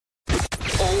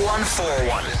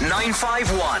0141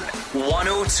 951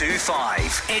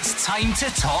 1025. It's time to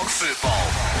talk football.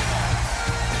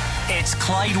 It's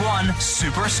Clyde One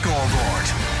Super Scoreboard.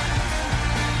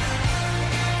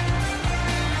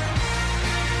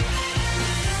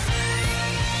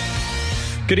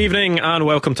 Good evening and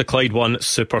welcome to Clyde One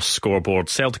Super Scoreboard.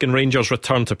 Celtic and Rangers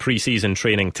return to pre-season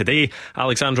training today.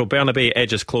 Alexandro Bernabei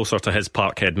edges closer to his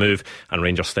Parkhead move and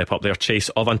Rangers step up their chase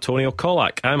of Antonio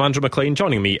Colac. I'm Andrew McLean.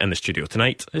 Joining me in the studio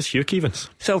tonight is Hugh Keevins.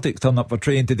 Celtic turn up for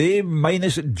training today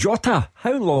minus Jota.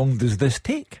 How long does this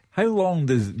take? How long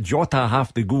does Jota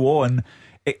have to go on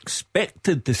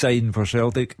expected to sign for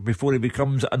Celtic before he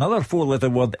becomes another four-letter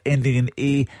word ending in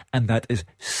A, and that is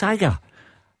saga?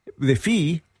 The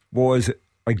fee was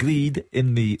agreed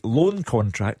in the loan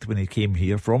contract when he came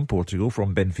here from Portugal,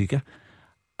 from Benfica,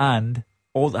 and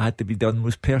all that had to be done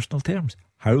was personal terms.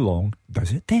 How long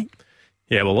does it take?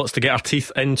 Yeah, well, lots to get our teeth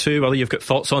into. Whether you've got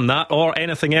thoughts on that or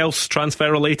anything else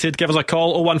transfer related, give us a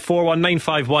call 0141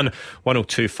 951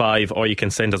 1025, or you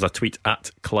can send us a tweet at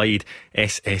Clyde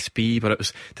SSB.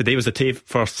 But today was the day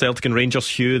for Celtic and Rangers,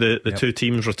 Hugh, the two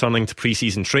teams returning to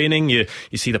pre-season training. You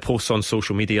see the posts on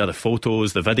social media, the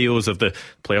photos, the videos of the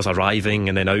players arriving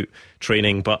and then out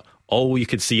training, but all you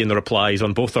could see in the replies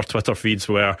on both their Twitter feeds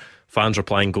were fans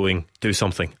replying going, do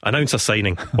something, announce a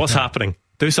signing, what's happening?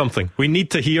 Do something. We need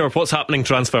to hear what's happening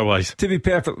transfer-wise. To be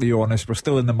perfectly honest, we're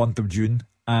still in the month of June,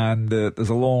 and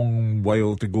there's a long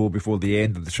while to go before the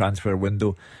end of the transfer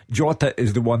window. Jota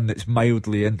is the one that's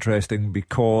mildly interesting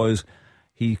because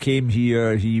he came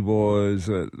here, he was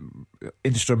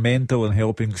instrumental in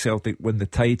helping Celtic win the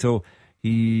title.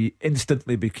 He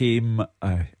instantly became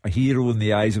a hero in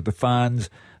the eyes of the fans.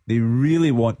 They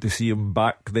really want to see him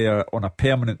back there on a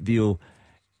permanent deal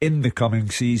in the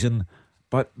coming season.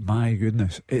 But my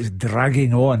goodness, it's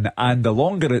dragging on, and the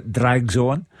longer it drags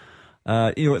on,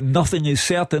 nothing is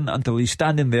certain until he's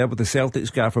standing there with the Celtic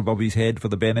scarf above his head for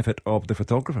the benefit of the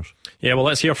photographers. Yeah, well,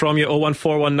 let's hear from you.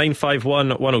 0141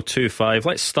 951 1025.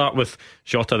 Let's start with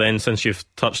Jota then, since you've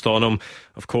touched on him.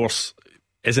 Of course,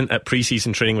 isn't at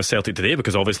pre-season training with Celtic today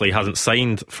because obviously he hasn't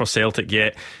signed for Celtic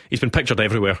yet. He's been pictured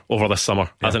everywhere over this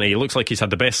summer, hasn't he? He looks like he's had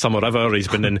the best summer ever. He's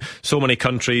been in so many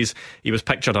countries. He was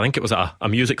pictured, I think it was at a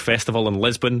music festival in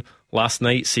Lisbon last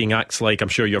night, seeing acts like, I'm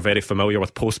sure you're very familiar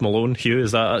with Post Malone, Hugh.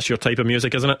 That's your type of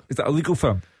music, isn't it? Is that a legal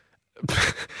firm?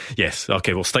 Yes,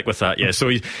 okay, we'll stick with that. Yeah, so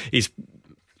he's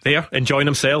there enjoying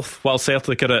himself while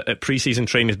Celtic are at pre-season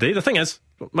training today. The thing is,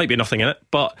 there might be nothing in it,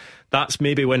 but that's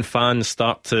maybe when fans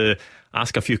start to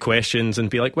ask a few questions and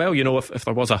be like, well, if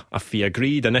there was a fee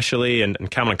agreed initially and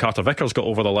Cameron Carter-Vickers got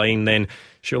over the line, then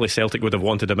surely Celtic would have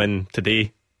wanted him in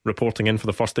today, reporting in for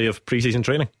the first day of pre-season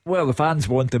training. Well, the fans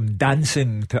want him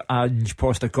dancing to Ange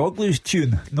Postecoglou's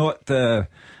tune, not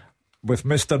with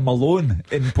Mr. Malone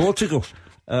in Portugal.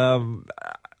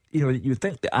 You'd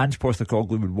think that Ange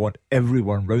Postecoglou would want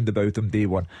everyone round about him day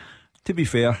one. To be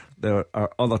fair, there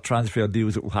are other transfer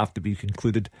deals that will have to be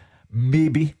concluded.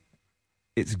 Maybe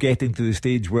it's getting to the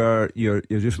stage where you're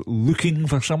just looking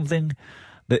for something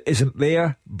that isn't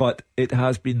there, but it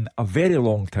has been a very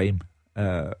long time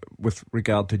with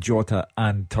regard to Jota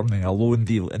and turning a loan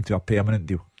deal into a permanent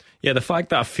deal. Yeah, the fact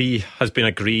that a fee has been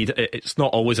agreed, it's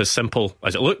not always as simple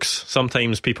as it looks.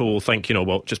 Sometimes people will think,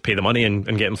 just pay the money and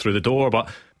get them through the door,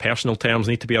 but personal terms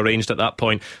need to be arranged at that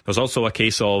point. There's also a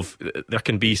case of there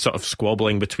can be sort of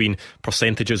squabbling between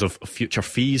percentages of future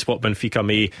fees, what Benfica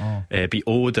may be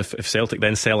owed if Celtic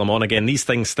then sell them on again. These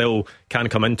things still can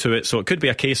come into it, so it could be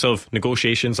a case of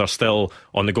negotiations are still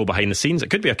on the go behind the scenes.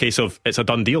 It could be a case of it's a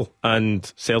done deal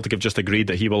and Celtic have just agreed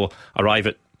that he will arrive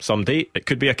at some date. It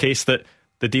could be a case that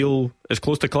the deal is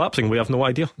close to collapsing. We have no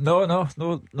idea.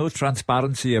 No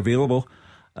transparency available,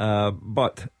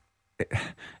 but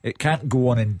it can't go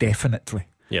on indefinitely.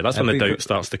 Yeah, that's when the doubt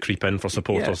starts to creep in for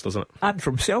supporters, doesn't it? And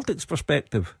from Celtic's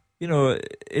perspective,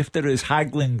 if there is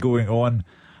haggling going on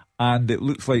and it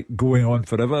looks like going on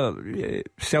forever,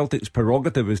 Celtic's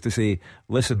prerogative is to say,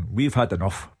 listen, we've had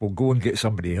enough, we'll go and get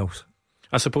somebody else.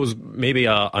 I suppose maybe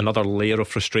another layer of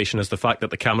frustration is the fact that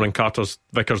the Cameron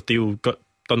Carter-Vickers deal got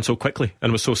done so quickly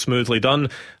and was so smoothly done,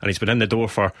 and he's been in the door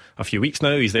for a few weeks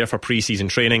now. He's there for pre-season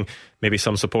training. Maybe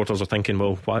some supporters are thinking,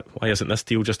 well, why isn't this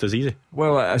deal just as easy?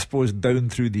 Well, I suppose down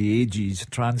through the ages,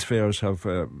 transfers have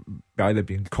either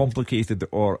been complicated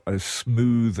or as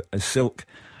smooth as silk.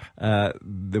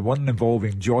 The one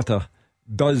involving Jota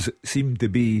does seem to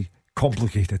be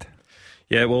complicated.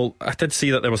 Yeah, well, I did see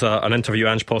that there was an interview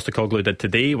Ange Postecoglou did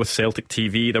today with Celtic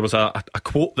TV. There was a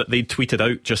quote that they tweeted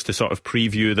out just to sort of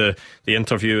preview the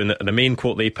interview, and the main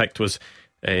quote they picked was,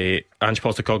 Ange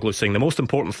Postecoglou saying the most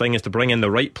important thing is to bring in the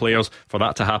right players for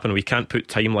that to happen. We can't put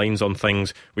timelines on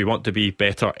things. We want to be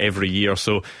better every year.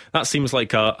 So that seems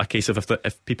like a case of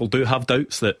if people do have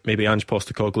doubts that maybe Ange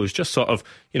Postecoglou is just sort of,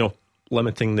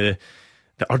 limiting the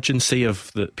urgency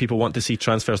of that people want to see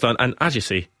transfers done. And as you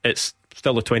say, it's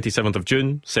still the 27th of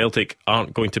June. Celtic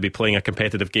aren't going to be playing a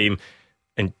competitive game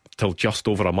until just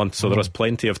over a month, so there is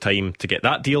plenty of time to get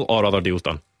that deal or other deals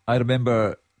done. I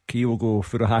remember Kyogo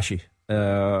Furuhashi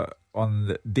on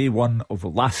the day one of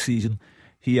last season.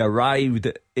 He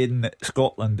arrived in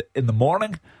Scotland in the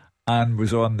morning and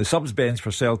was on the subs bench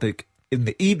for Celtic in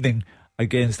the evening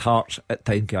against Hearts at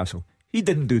Tynecastle. He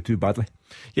didn't do too badly.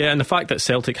 Yeah, and the fact that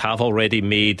Celtic have already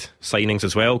made signings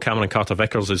as well. Cameron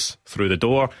Carter-Vickers is through the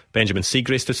door. Benjamin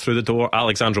Siegrist is through the door.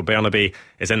 Alexandro Bernabe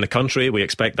is in the country. We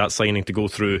expect that signing to go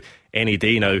through any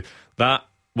day now. That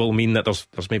will mean that there's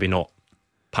maybe not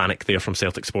panic there from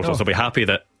Celtic supporters. They'll be happy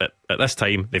that at this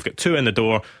time they've got two in the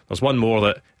door. There's one more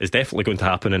that is definitely going to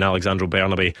happen in Alexandro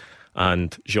Bernabe,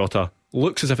 and Jota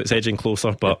looks as if it's edging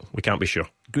closer, but we can't be sure.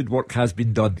 Good work has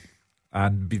been done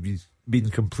and been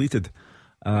completed.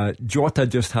 Jota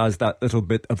just has that little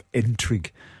bit of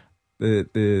intrigue.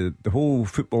 The whole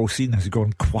football scene has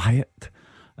gone quiet.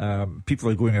 People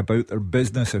are going about their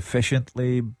business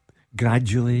efficiently,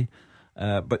 gradually,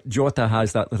 but Jota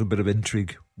has that little bit of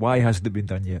intrigue. Why hasn't it been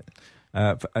done yet?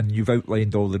 And you've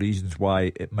outlined all the reasons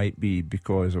why. It might be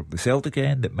because of the Celtic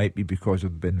end, it might be because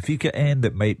of the Benfica end,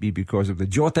 it might be because of the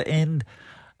Jota end.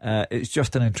 It's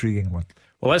just an intriguing one.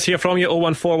 Well, let's hear from you.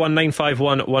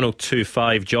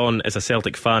 01419511025. John is a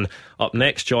Celtic fan. Up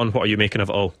next, John, what are you making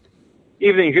of it all?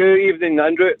 Evening, Hugh. Evening,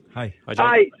 Andrew. Hi,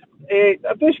 John.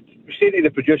 I'm just saying to the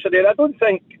producer there, I don't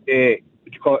think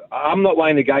I'm not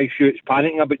one of the guys who's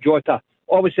panicking about Jota.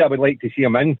 Obviously I would like to see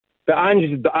him in, but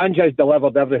Ange has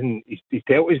delivered everything he's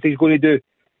told us he's going to do,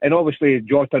 and obviously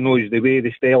Jota knows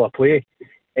the style of play,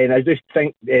 and I just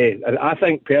think I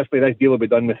think personally this deal will be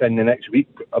done within the next week.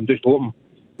 I'm just hoping.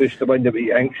 Just the one that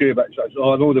we think to, but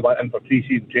I know they went in for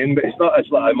pre-season training, but it's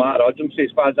like a matter of urgency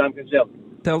as far as I'm concerned.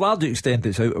 To a large extent,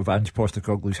 it's out of Ange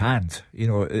Postecoglou's hands.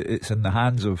 It's in the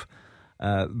hands of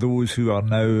those who are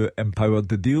now empowered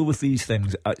to deal with these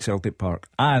things at Celtic Park,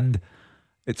 and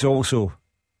it's also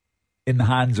in the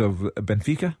hands of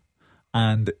Benfica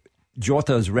and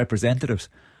Jota's representatives.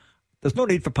 There's no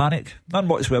need for panic, none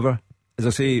whatsoever. As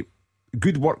I say,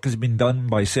 good work has been done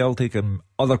by Celtic and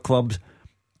other clubs.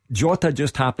 Jota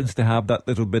just happens to have that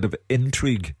little bit of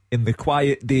intrigue in the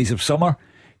quiet days of summer.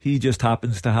 He just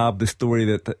happens to have the story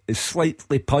that is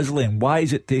slightly puzzling. Why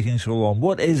is it taking so long?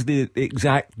 What is the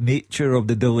exact nature of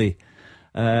the delay?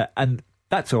 And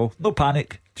that's all. No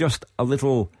panic, just a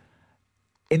little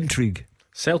intrigue.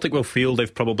 Celtic will feel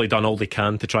they've probably done all they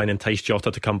can to try and entice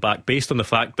Jota to come back, based on the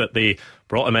fact that they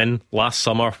brought him in last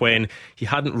summer when he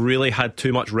hadn't really had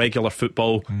too much regular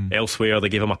football elsewhere. They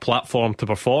gave him a platform to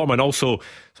perform, and also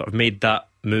sort of made that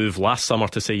move last summer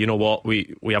to say, you know what,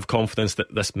 we have confidence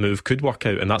that this move could work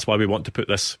out, and that's why we want to put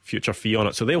this future fee on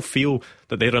it. So they'll feel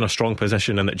that they're in a strong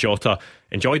position and that Jota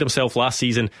enjoyed himself last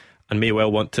season and may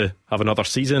well want to have another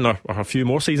season or a few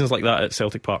more seasons like that at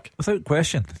Celtic Park. Without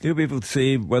question. They'll be able to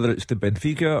say, whether it's to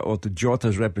Benfica or to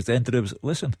Jota's representatives,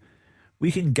 listen,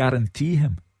 we can guarantee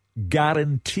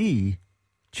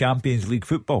Champions League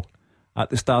football at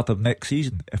the start of next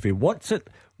season. If he wants it,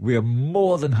 we're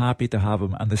more than happy to have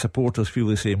him, and the supporters feel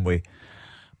the same way.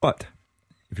 But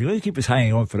if you're going to keep us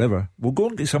hanging on forever, we'll go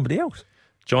and get somebody else.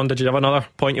 John, did you have another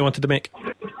point you wanted to make?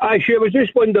 I was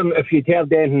just wondering if you'd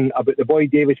heard anything about the boy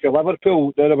Davis for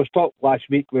Liverpool. There was talk last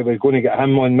week we were going to get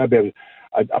him on maybe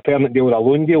a permanent deal or a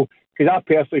loan deal. Because I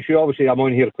personally, obviously I'm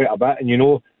on here quite a bit,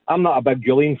 and I'm not a big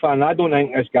Julian fan. I don't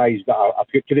think this guy's got a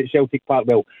future at Celtic Park.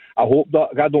 Well, I hope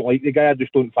that. I don't like the guy. I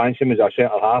just don't fancy him as a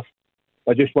centre half.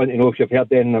 I just want to know if you've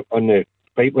heard anything on the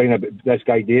pipeline about this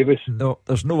guy Davis. No,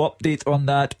 there's no update on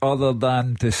that other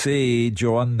than to say,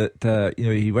 John, that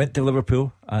he went to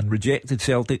Liverpool and rejected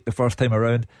Celtic the first time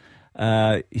around.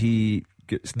 He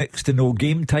gets next to no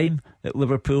game time at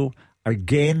Liverpool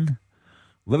again.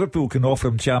 Liverpool can offer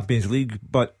him Champions League,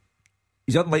 but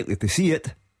he's unlikely to see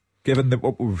it, given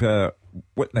what we've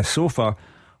witnessed so far.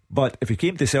 But if he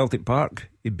came to Celtic Park,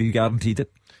 he'd be guaranteed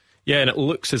it. Yeah, and it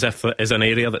looks as if it is an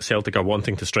area that Celtic are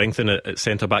wanting to strengthen at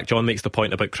centre-back. John makes the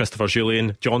point about Christopher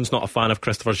Julian. John's not a fan of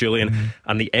Christopher Julian,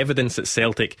 and the evidence at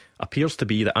Celtic appears to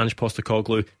be that Ange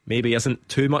Postecoglou maybe isn't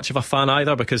too much of a fan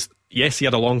either, because yes, he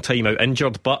had a long time out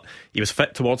injured, but he was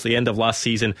fit towards the end of last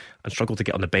season and struggled to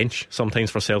get on the bench sometimes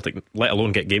for Celtic, let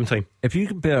alone get game time. If you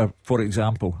compare, for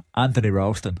example, Anthony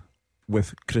Ralston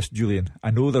with Chris Julian, I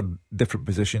know they're different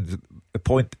positions. The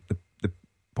point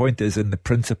is in the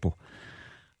principle.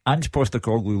 Ange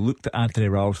Postecoglou looked at Anthony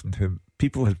Ralston, whom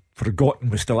people had forgotten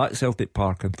was still at Celtic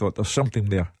Park, and thought, there's something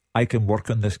there, I can work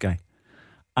on this guy.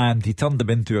 And he turned him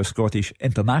into a Scottish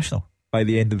international by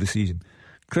the end of the season.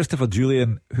 Christopher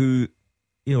Jullien, who,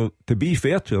 you know, to be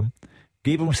fair to him,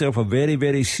 gave himself a very,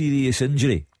 very serious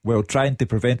injury while trying to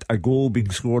prevent a goal being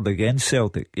scored against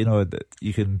Celtic. You know,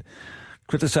 you can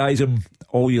criticise him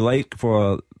all you like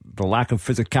for the lack of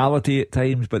physicality at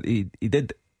times, but he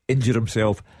did injure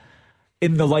himself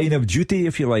in the line of duty,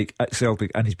 if you like, at Celtic,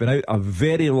 and he's been out a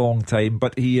very long time,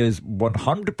 but he is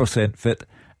 100% fit,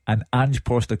 and Ange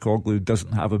Postecoglou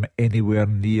doesn't have him anywhere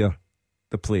near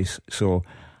the place. So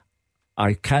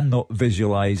I cannot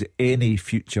visualise any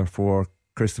future for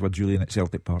Christopher Jullien at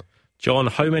Celtic Park. John,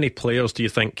 how many players do you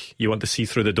think you want to see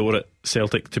through the door at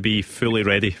Celtic to be fully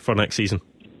ready for next season?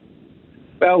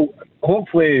 Well,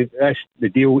 hopefully the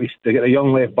deal is to get a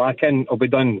young left back in. It'll be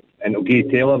done, and it'll give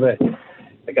Taylor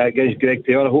the guy against Greg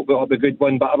Taylor. I hope it'll be a good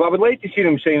one. But I would like to see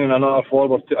him signing another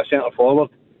forward, a centre forward,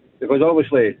 because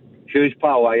obviously Shoes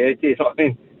pal Ajeti, you know what I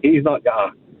mean? He's not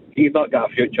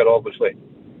got a future, obviously.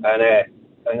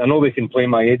 And I know we can play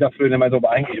Maeda through the middle,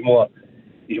 but I think he's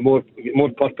more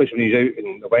purpose when he's out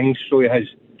in the wings, so he has.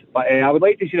 But I would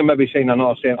like to see him maybe sign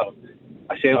another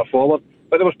centre forward.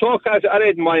 But there was talk, I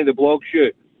read in one of the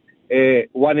blogs,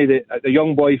 one of the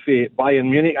young boy for Bayern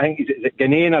Munich, I think is it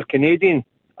Ghanaian or Canadian?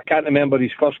 I can't remember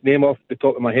his first name off the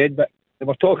top of my head, but there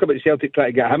was talk about Celtic trying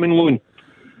to get him in loan.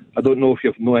 I don't know if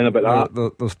you know anything about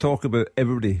that. There's talk about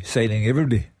everybody signing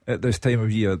everybody at this time of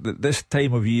year. This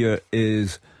time of year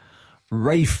is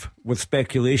rife with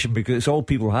speculation, because it's all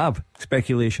people have,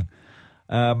 speculation.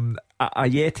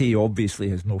 Ajeti obviously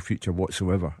has no future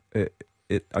whatsoever.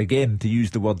 Again, to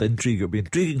use the word intrigue, it'll be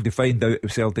intriguing to find out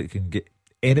if Celtic can get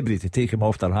anybody to take him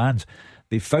off their hands.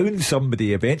 They found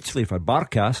somebody eventually for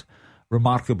Barkas,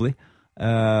 remarkably.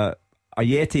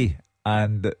 Ajeti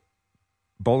and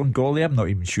Bolingoli, I'm not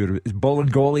even sure. Is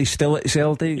Bolingoli still at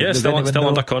Celtic? Yeah, still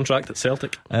under contract at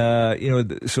Celtic.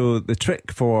 So the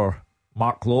trick for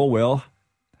Mark Lawwell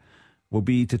will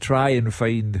be to try and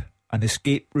find an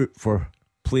escape route for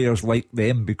players like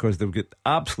them, because they've got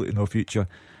absolutely no future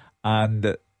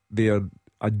and they're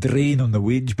a drain on the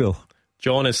wage bill.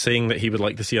 John is saying that he would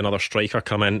like to see another striker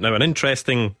come in. Now, an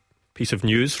interesting piece of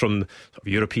news from sort of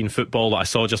European football that I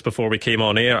saw just before we came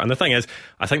on air, and the thing is,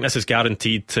 I think this is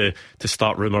guaranteed to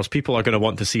start rumours. People are going to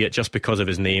want to see it just because of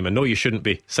his name, and no, you shouldn't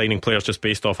be signing players just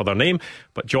based off of their name,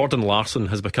 but Jordan Larsson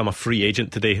has become a free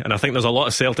agent today, and I think there's a lot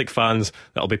of Celtic fans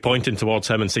that'll be pointing towards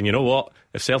him and saying, you know what,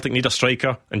 if Celtic need a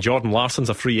striker and Jordan Larsson's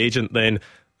a free agent, then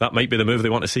that might be the move they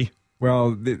want to see.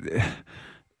 Well,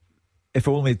 if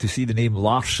only to see the name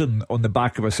Larsson on the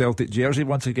back of a Celtic jersey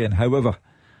once again. However,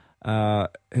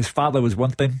 his father was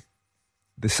one thing,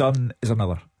 the son is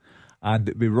another, and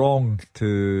it'd be wrong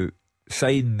to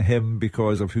sign him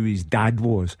because of who his dad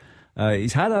was.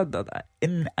 He's had an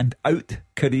in and out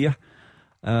career,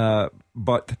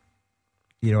 but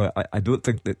you know, I don't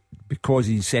think that because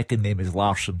his second name is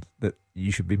Larsson that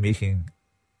you should be making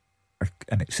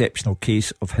an exceptional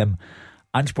case of him.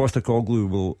 Ange Postecoglou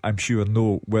will, I'm sure,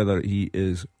 know whether he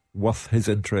is worth his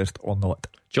interest or not.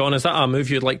 John, is that a move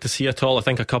you'd like to see at all? I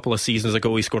think a couple of seasons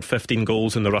ago he scored 15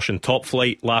 goals in the Russian top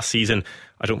flight. Last season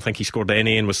I don't think he scored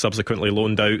any and was subsequently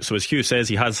loaned out. So as Hugh says,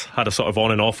 he has had a sort of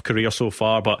on and off career so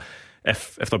far, but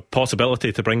if the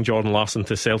possibility to bring Jordan Larsson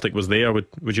to Celtic was there,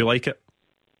 would you like it?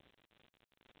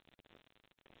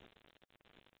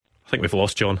 I think we've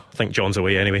lost John. I think John's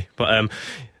away anyway, but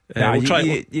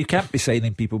you can't be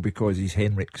signing people because he's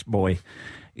Henrik's boy.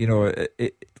 You know,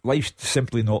 life's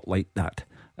simply not like that.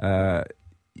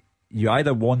 You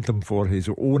either want him for his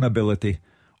own ability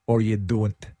or you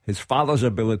don't. His father's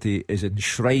ability is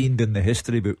enshrined in the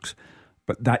history books,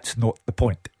 but that's not the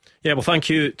point. Yeah, well, thank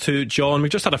you to John.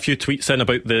 We've just had a few tweets in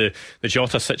about the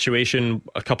Jota situation,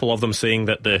 a couple of them saying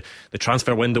that the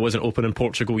transfer window isn't open in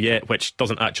Portugal yet, which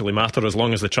doesn't actually matter as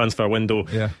long as the transfer window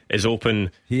is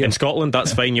open here in Scotland.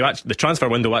 That's fine. The transfer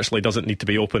window actually doesn't need to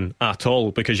be open at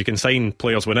all, because you can sign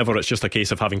players whenever. It's just a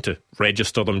case of having to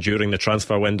register them during the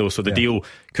transfer window. So the deal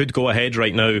could go ahead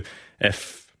right now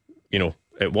if, you know,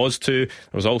 it was to. There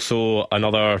was also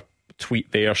another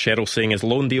tweet there, Cheryl saying his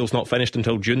loan deal's not finished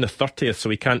until June the 30th, so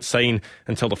he can't sign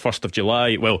until the 1st of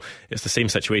July. Well, it's the same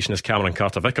situation as Cameron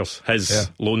Carter-Vickers.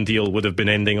 His loan deal would have been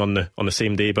ending on the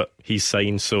same day, but he's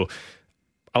signed. So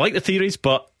I like the theories,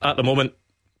 but at the moment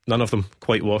none of them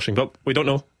quite washing. But we don't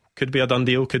know, could be a done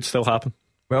deal, could still happen.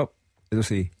 Well, as I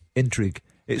say, intrigue,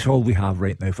 it's all we have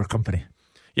right now for company.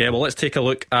 Yeah, well, let's take a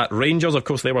look at Rangers. Of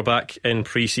course, they were back in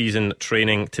pre-season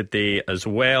training today as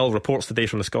well. Reports today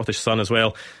from the Scottish Sun as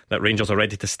well that Rangers are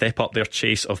ready to step up their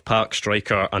chase of Park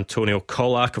striker Antonio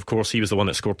Colac. Of course, he was the one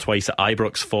that scored twice at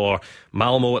Ibrox for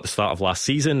Malmo at the start of last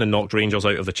season and knocked Rangers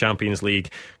out of the Champions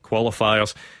League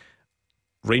qualifiers.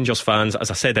 Rangers fans, as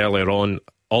I said earlier on,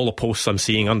 all the posts I'm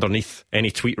seeing underneath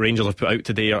any tweet Rangers have put out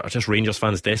today are just Rangers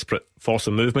fans desperate for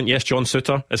some movement. Yes, John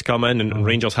Souttar has come in and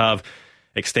Rangers have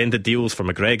extended deals for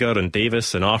McGregor and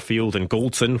Davis and Arfield and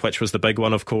Goldson, which was the big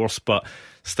one, of course, but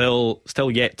still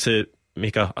yet to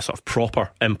make a sort of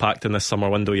proper impact in this summer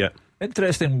window yet.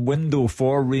 Interesting window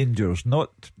for Rangers,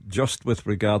 not just with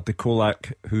regard to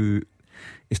Colac, who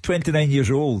is 29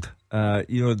 years old. That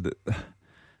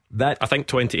I think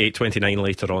 28, 29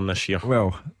 later on this year.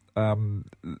 Well,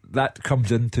 that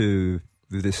comes into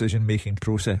the decision-making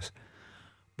process.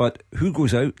 But who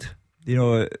goes out?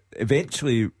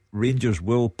 Eventually Rangers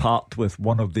will part with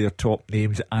one of their top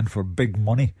names, and for big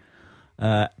money,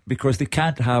 because they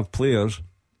can't have players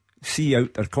see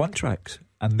out their contracts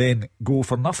and then go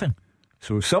for nothing.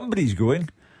 So somebody's going.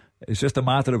 It's just a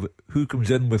matter of who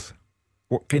comes in with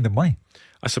what kind of money.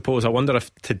 I suppose I wonder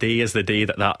if today is the day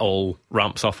that all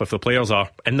ramps up. If the players are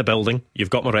in the building, you've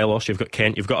got Morelos, you've got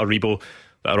Kent, you've got Aribo,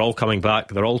 that are all coming back,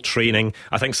 they're all training.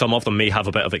 I think some of them may have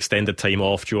a bit of extended time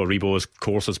off. Joe Aribo's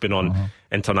course has been on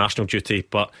international duty,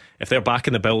 but if they're back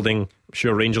in the building, I'm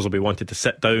sure Rangers will be wanting to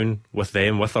sit down with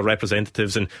them, with their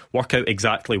representatives, and work out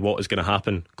exactly what is going to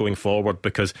happen going forward,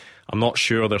 because I'm not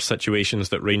sure there's situations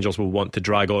that Rangers will want to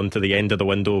drag on to the end of the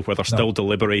window where they're still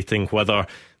deliberating whether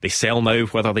they sell now,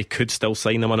 whether they could still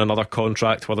sign them on another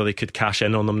contract, whether they could cash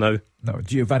in on them now. No,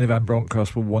 Giovanni Van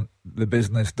Bronckhorst will want the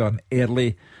business done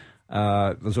early.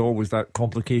 There's always that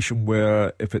complication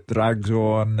where if it drags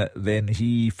on, then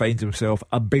he finds himself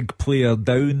a big player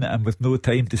down and with no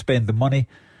time to spend the money.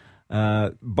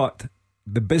 But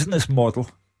the business model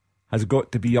has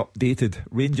got to be updated.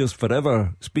 Rangers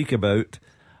forever speak about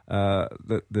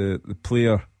the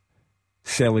player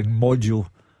selling module,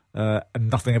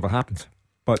 and nothing ever happens.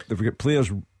 But they've got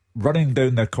players running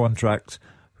down their contracts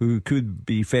who could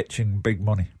be fetching big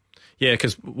money. Yeah,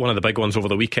 because one of the big ones over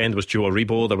the weekend was Joe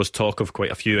Aribo. There was talk of quite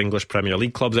a few English Premier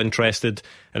League clubs interested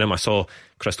in him. I saw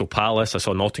Crystal Palace, I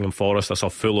saw Nottingham Forest, I saw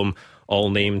Fulham, all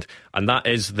named. And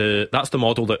that's the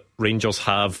model that Rangers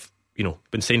have,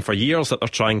 been saying for years that they're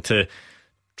trying to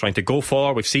go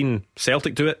for. We've seen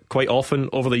Celtic do it quite often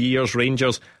over the years.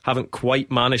 Rangers haven't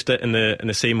quite managed it in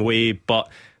the same way, but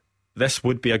this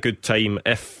would be a good time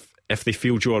if they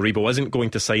feel Joe Aribo isn't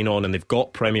going to sign on and they've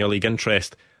got Premier League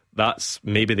interest. That's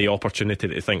maybe the opportunity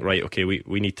to think, right, okay, we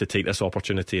need to take this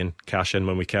opportunity and cash in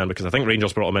when we can, because I think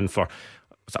Rangers brought him in for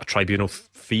a tribunal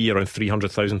fee around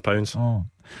 £300,000. Oh,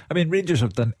 I mean, Rangers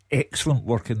have done excellent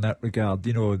work in that regard.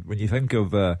 When you think of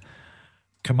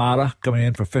Kamara coming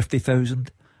in for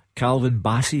 50,000, Calvin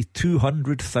Bassey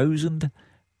 200,000,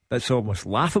 that's almost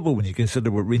laughable when you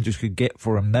consider what Rangers could get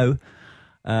for him now.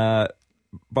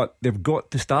 But they've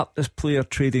got to start this player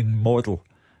trading model.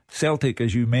 Celtic,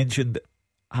 as you mentioned,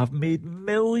 have made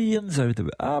millions out of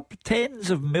it, tens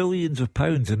of millions of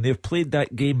pounds, and they've played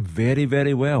that game very,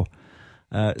 very well.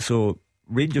 So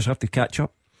Rangers have to catch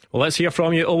up. Well, let's hear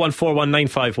from you.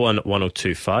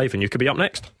 01419511025, and you could be up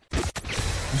next.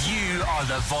 You are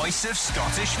the voice of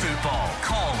Scottish football.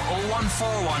 Call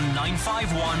 0141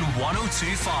 951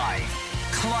 1025.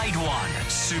 Clyde One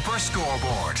Super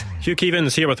Scoreboard. Hugh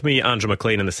Keevins here with me, Andrew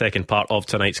McLean, in the second part of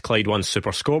tonight's Clyde One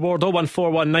Super Scoreboard.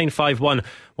 0141 951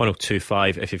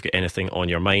 1025 if you've got anything on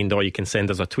your mind, or you can send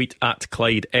us a tweet at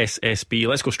Clyde SSB.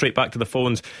 Let's go straight back to the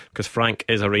phones, because Frank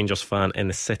is a Rangers fan in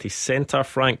the city centre.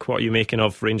 Frank, what are you making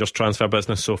of Rangers transfer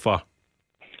business so far?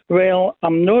 Well,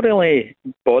 I'm not really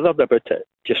bothered about it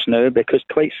just now, because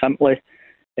quite simply,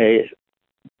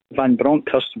 Van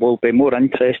Bronckhorst will be more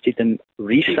interested in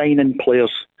re-signing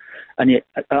players, and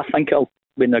I think he'll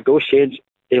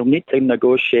need to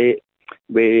negotiate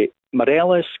with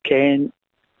Morelos, Kent,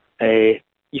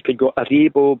 you could go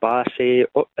Aribo, Bassey,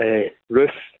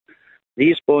 Roof.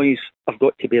 These boys have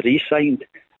got to be re-signed,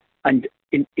 and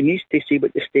he needs to see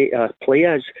what the state of play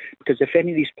is, because if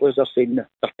any of these players are saying their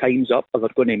time's up or they're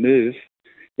going to move,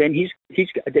 then he's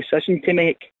got a decision to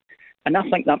make. And I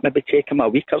think that maybe take him a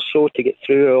week or so to get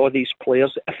through all these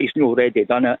players if he's not already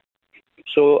done it.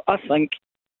 So I think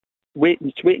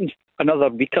waiting another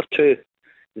week or two,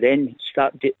 then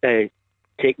start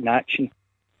taking action.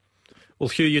 Well,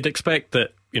 Hugh, you'd expect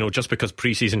that, just because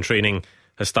pre-season training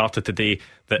has started today,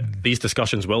 that these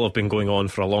discussions will have been going on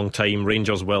for a long time.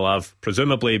 Rangers will have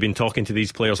presumably been talking to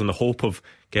these players in the hope of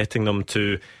getting them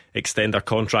to extend their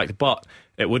contract, but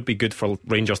it would be good for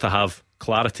Rangers to have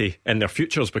clarity in their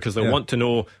futures, because they want to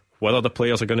know whether the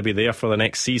players are going to be there for the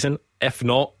next season. If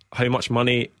not, how much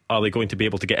money are they going to be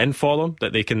able to get in for them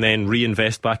that they can then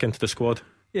reinvest back into the squad?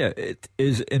 Yeah, it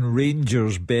is in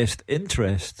Rangers' best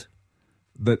interest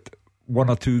that one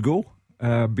or two go,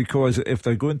 because if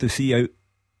they're going to see out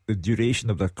the duration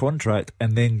of their contract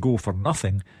and then go for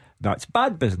nothing, that's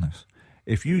bad business.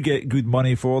 If you get good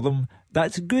money for them,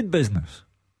 that's good business.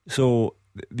 So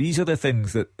these are the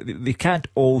things that they can't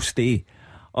all stay.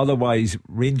 Otherwise,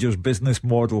 Rangers' business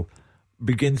model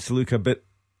begins to look a bit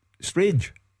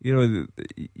strange. You know,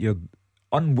 you're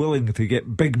unwilling to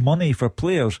get big money for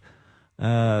players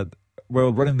while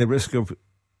running the risk of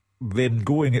them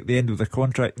going at the end of the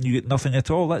contract and you get nothing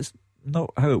at all. That's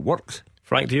not how it works.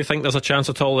 Frank, do you think there's a chance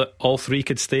at all that all three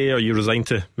could stay, or are you resigned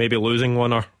to maybe losing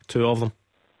one or two of them?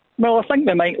 Well, I think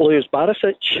we might lose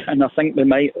Barisic, and I think we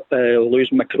might lose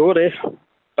McCrory.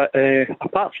 But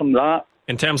apart from that...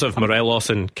 In terms of Morelos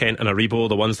and Kent and Aribo,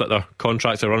 the ones that their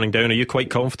contracts are running down, are you quite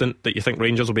confident that you think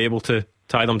Rangers will be able to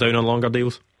tie them down on longer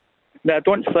deals? No, I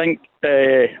don't think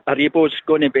Aribo's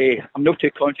going to be... I'm not too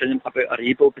confident about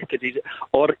Aribo, because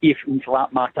or even for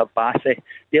that matter Bassey.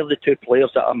 They're the two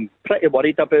players that I'm pretty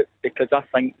worried about, because I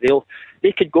think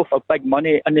they could go for big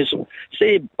money. And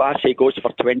say Bassey goes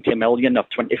for 20 million or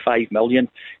 25 million,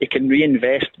 he can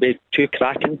reinvest with two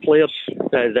cracking players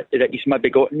that he's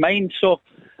maybe got in mind. So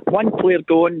one player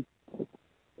going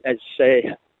is...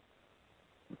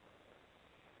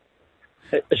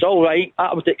 it's all right.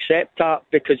 I would accept that,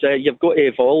 because you've got to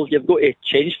evolve, you've got to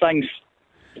change things.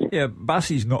 Yeah,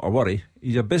 Bassey's not a worry.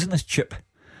 He's a business chip.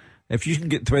 If you can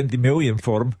get 20 million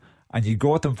for him and you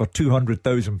got him for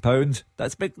 £200,000,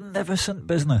 that's magnificent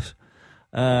business.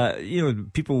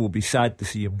 People will be sad to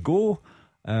see him go.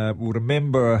 We'll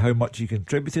remember how much he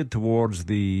contributed towards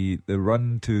the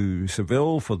run to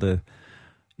Seville for the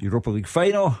Europa League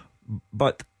final.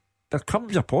 But there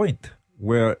comes a point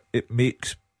where it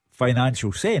makes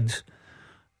financial sense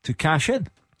to cash in.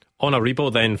 On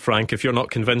Aribo then, Frank, if you're not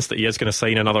convinced that he is going to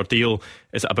sign another deal,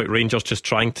 is it about Rangers just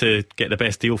trying to get the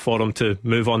best deal for him to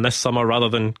move on this summer rather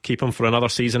than keep him for another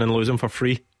season and lose him for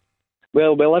free?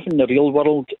 Well, we live in the real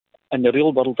world. In the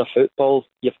real world of football,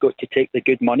 you've got to take the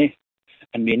good money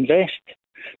and reinvest.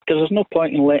 Because there's no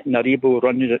point in letting Aribo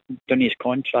run down his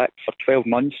contract for 12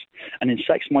 months and in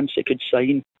 6 months he could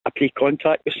sign a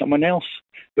pre-contract with someone else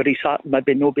where he's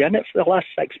maybe not be in it for the last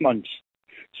 6 months.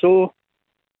 So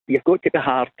you've got to be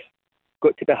hard.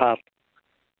 Got to be hard.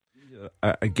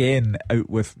 Again, out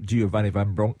with Giovanni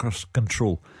Van Bronckhorst's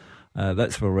control.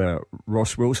 That's where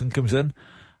Ross Wilson comes in.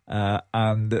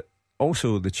 And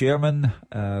also the chairman,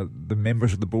 the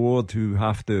members of the board who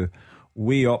have to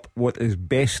weigh up what is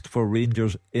best for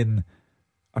Rangers in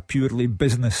a purely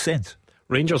business sense.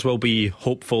 Rangers will be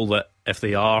hopeful that if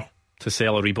they are to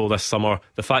sell Aribo this summer,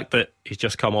 the fact that he's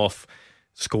just come off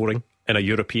scoring in a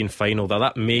European final,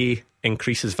 that may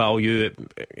increase his value,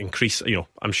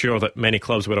 I'm sure that many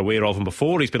clubs were aware of him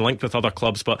before. He's been linked with other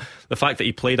clubs, but the fact that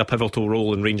he played a pivotal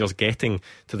role in Rangers getting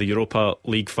to the Europa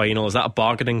League final, is that a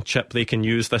bargaining chip they can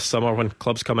use this summer when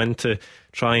clubs come in to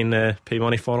try and pay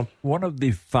money for him? One of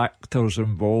the factors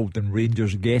involved in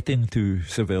Rangers getting to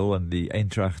Seville and the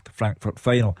Eintracht Frankfurt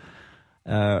final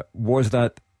was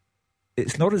that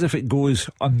it's not as if it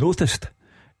goes unnoticed.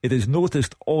 It is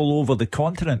noticed all over the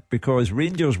continent, because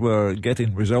Rangers were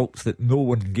getting results that no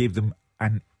one gave them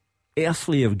an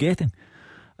earthly of getting.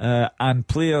 And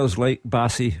players like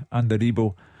Bassey and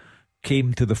Aribo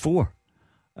came to the fore.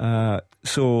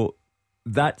 So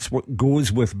that's what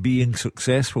goes with being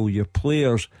successful. Your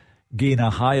players gain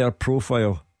a higher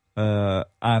profile,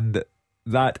 and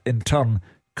that in turn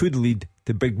could lead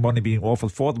to big money being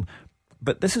offered for them.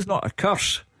 But this is not a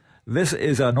curse. This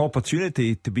is an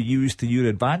opportunity to be used to your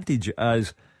advantage.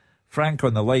 As Frank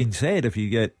on the line said, if you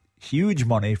get huge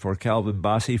money for Calvin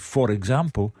Bassey, for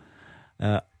example,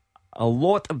 a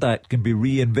lot of that can be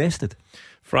reinvested.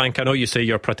 Frank, I know you say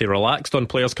you're pretty relaxed on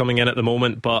players coming in at the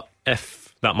moment, but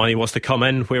if that money was to come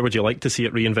in, where would you like to see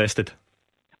it reinvested?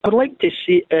 I'd like to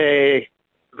see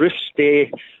Roof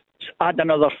stay, add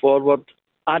another forward,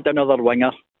 add another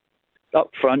winger up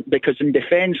front, because in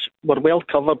defence we're well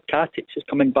covered. Katic is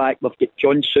coming back, we've got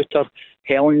John Suter,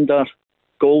 Helander,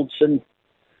 Goldson,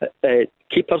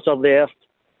 keepers are there.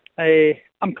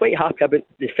 I'm quite happy about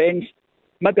defence.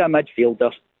 Maybe a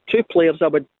midfielder, 2 players I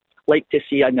would like to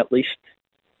see in at least.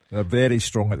 They're very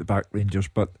strong at the back, Rangers,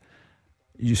 but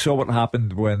you saw what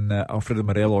happened when Alfredo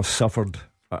Morelos suffered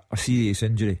a serious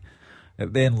injury.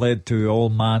 It then led to all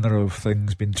manner of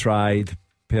things being tried,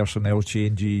 personnel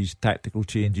changes, tactical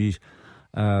changes.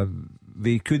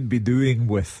 They could be doing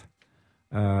with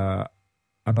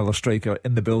another striker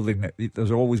in the building.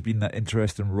 There's always been that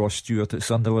interest in Ross Stewart at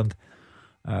Sunderland.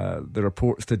 The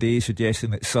reports today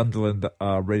suggesting that Sunderland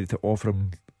are ready to offer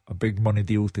him a big money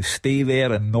deal to stay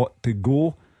there and not to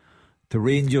go to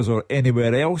Rangers or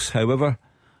anywhere else. However,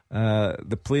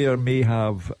 the player may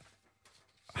have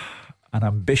an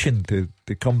ambition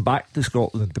to come back to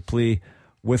Scotland to play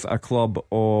with a club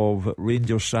of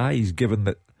Rangers size, given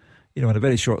that, in a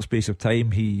very short space of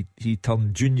time he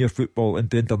turned junior football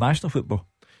into international football.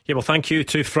 Yeah, well, thank you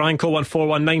to Frank.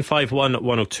 0141 951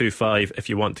 1025 if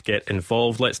you want to get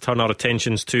involved. Let's turn our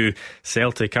attentions to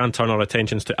Celtic and turn our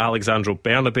attentions to Alexandro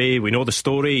Bernabei. We know the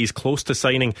story. He's close to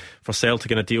signing for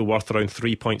Celtic in a deal worth around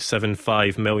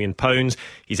 £3.75 million.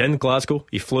 He's in Glasgow.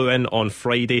 He flew in on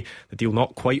Friday. The deal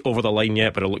not quite over the line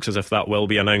yet, but it looks as if that will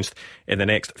be announced in the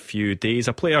next few days.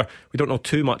 A player we don't know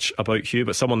too much about, Hugh,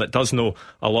 but someone that does know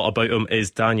a lot about him is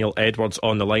Daniel Edwards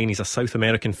on the line. He's a South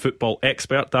American football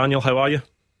expert. Daniel, how are you?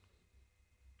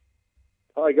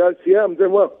 Hi guys, yeah, I'm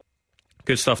doing well.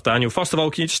 Good stuff, Daniel. First of all,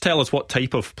 can you just tell us what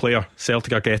type of player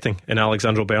Celtic are getting in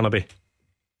Alexandro Bernabei?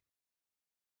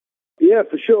 Yeah,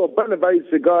 for sure. Bernabei's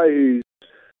a guy who's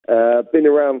been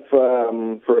around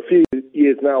for a few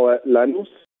years now at Lanús.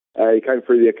 He came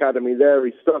through the academy there.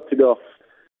 He started off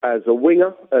as a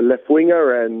winger, a left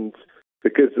winger, and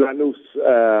because Lanús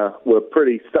were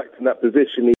pretty stacked in that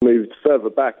position, he moved further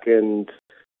back, and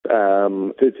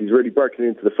since he's really broken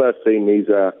into the first team, he's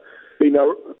been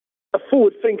a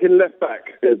forward-thinking left-back.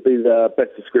 It'd be the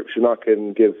best description I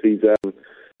can give. He's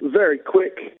very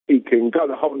quick. He can go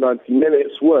the whole 90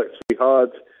 minutes, works really hard,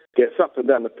 gets up and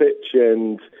down the pitch,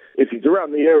 and if he's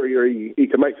around the area, he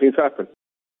can make things happen.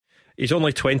 He's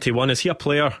only 21. Is he a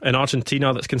player in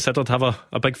Argentina that's considered to have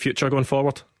a big future going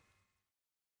forward?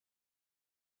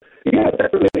 Yeah,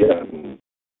 definitely.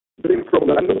 Being from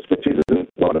Lanús, which is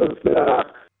one of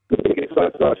the biggest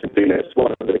sides of Argentina, it's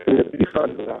one of the community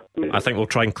sides of that. I think we'll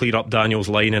try and clear up Daniel's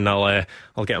line, and I'll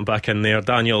get him back in there.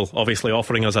 Daniel obviously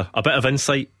offering us a bit of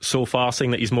insight so far,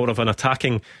 saying that he's more of an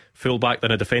attacking fullback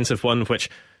than a defensive one, which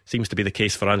seems to be the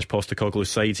case for Ange Postecoglou's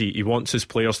sides. He wants his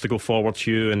players to go forward,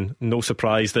 Hugh, and no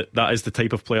surprise that is the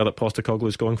type of player that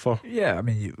Postecoglou's going for. Yeah, I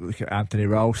mean, you look at Anthony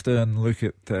Ralston, look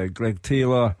at Greg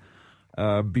Taylor,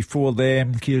 before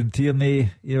them Kieran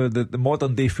Tierney. The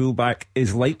modern day fullback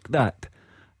is like that,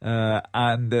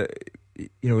 and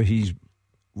he's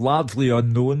largely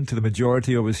unknown to the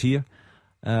majority of us here,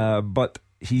 but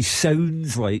he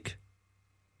sounds like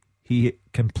he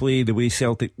can play the way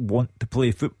Celtic want to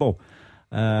play football,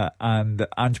 and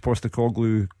Ange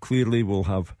Postecoglou clearly will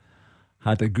have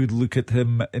had a good look at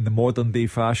him in the modern day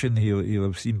fashion. He'll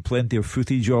have seen plenty of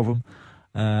footage of him,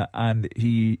 and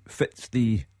he fits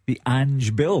the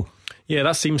Ange bill. Yeah,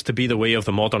 that seems to be the way of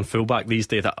the modern fullback these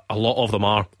days, that a lot of them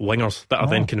are wingers that are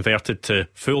then converted to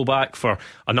fullback for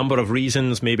a number of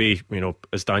reasons. Maybe,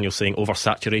 as Daniel's saying,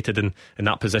 oversaturated in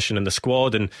that position in the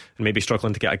squad, and maybe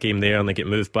struggling to get a game there and they get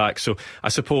moved back. So I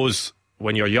suppose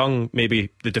when you're young, maybe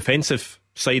the defensive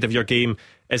side of your game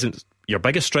isn't your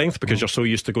biggest strength because you're so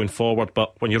used to going forward,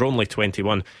 but when you're only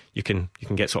 21, you can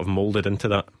get sort of moulded into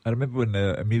that. I remember when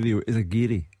Emilio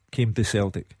Izaguirre came to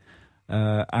Celtic,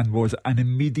 and was an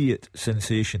immediate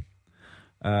sensation,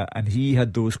 and he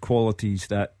had those qualities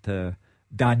that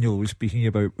Daniel was speaking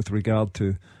about with regard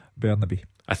to Bernabei.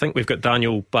 I think we've got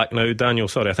Daniel back now. Daniel,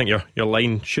 sorry, I think your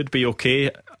line should be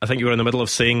okay. I think you were in the middle of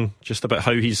saying just about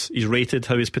how he's rated,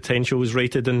 how his potential is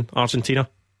rated in Argentina.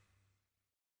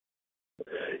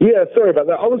 Yeah, sorry about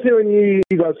that. I was hearing you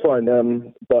guys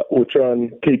fine, but we'll try and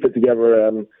keep it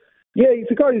together. Yeah, he's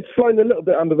a guy who's flying a little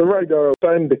bit under the radar of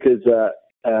fame because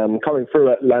coming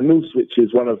through at Lanús, which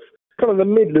is one of kind of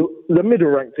the middle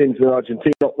ranked teams in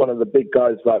Argentina, not one of the big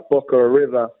guys like Boca or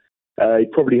River. He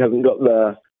probably hasn't got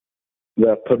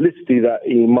the publicity that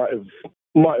he might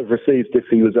have received if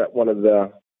he was at one of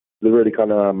the really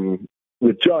kind of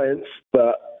the giants,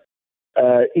 but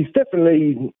he's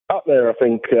definitely up there. I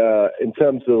think in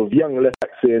terms of young left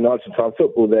backs in Argentine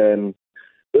football, then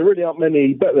there really aren't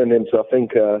many better than him. So I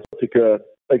think Celtic are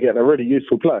again a really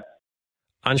useful player.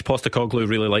 Ange Postecoglou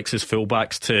really likes his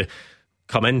fullbacks to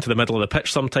come into the middle of the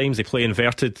pitch sometimes. They play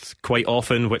inverted quite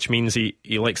often, which means he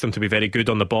likes them to be very good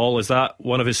on the ball. Is that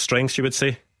one of his strengths, you would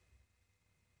say?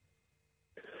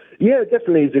 Yeah,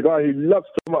 definitely. He's a guy who loves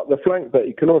to come up the flank, but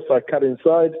he can also cut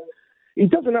inside. He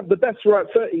doesn't have the best right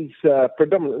foot. He's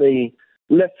predominantly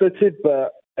left-footed,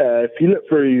 but if you look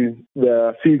through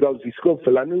the few goals he scored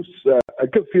for Lanús, a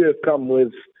good few have come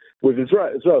with his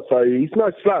right as well. So he's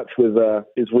no slouch with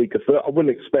his weaker foot. I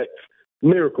wouldn't expect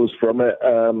miracles from it,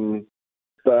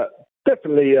 but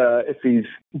definitely if he's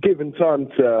given time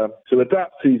to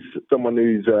adapt, he's someone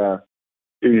who's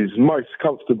who's most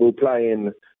comfortable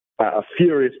playing at a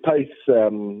furious pace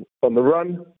on the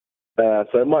run.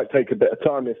 So it might take a bit of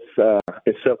time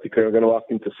if Celtic are going to ask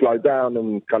him to slow down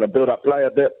and kind of build up play a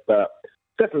bit. But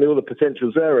definitely all the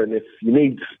potential's there, and if you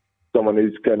need someone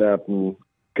who's going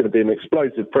to be an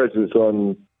explosive presence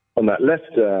on that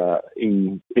left,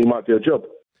 he might do a job.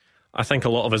 I think a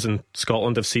lot of us in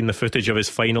Scotland have seen the footage of his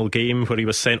final game where he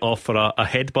was sent off for a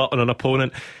headbutt on an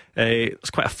opponent. It's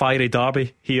quite a fiery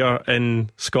derby here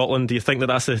in Scotland. Do you think that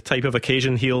that's the type of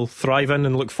occasion he'll thrive in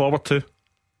and look forward to?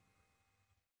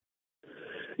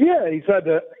 Yeah, he's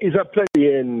had plenty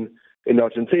in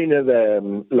Argentina.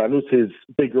 Lanús's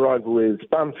big rival is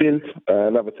Banfield,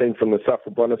 another team from the south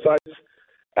of Buenos Aires.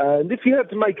 And if you had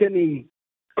to make any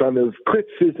kind of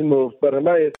criticism of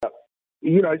Berenaia,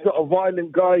 he's not a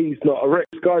violent guy, he's not a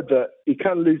reckless guy, but he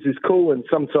can lose his cool and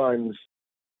sometimes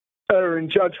err in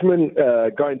judgment,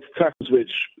 going to tackles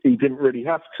which he didn't really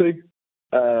have to.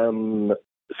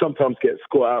 Sometimes gets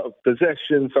caught out of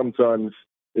possession, sometimes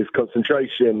his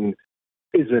concentration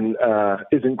isn't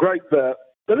great, but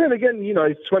then again,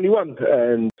 he's 21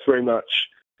 and it's very much,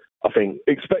 I think,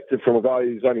 expected from a guy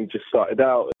who's only just started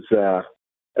out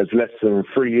as less than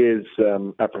 3 years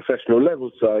at professional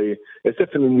level. So it's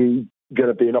definitely going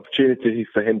to be an opportunity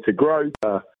for him to grow,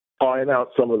 iron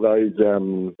out some of those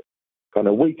kind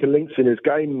of weaker links in his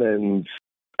game, and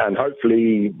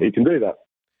hopefully he can do that.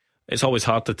 It's always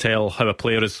hard to tell how a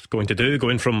player is going to do,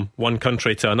 going from one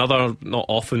country to another. Not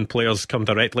often players come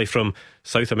directly from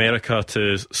South America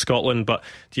to Scotland, but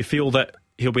do you feel that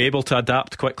he'll be able to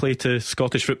adapt quickly to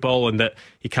Scottish football and that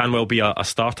he can well be a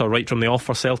starter right from the off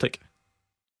for Celtic?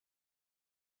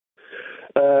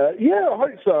 Yeah, I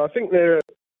hope so. I think there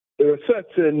are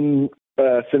certain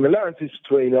similarities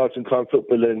between Argentine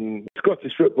football and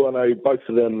Scottish football. I know both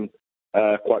of them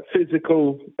quite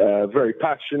physical, very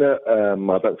passionate. I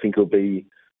don't think he'll be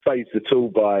fazed at all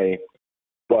by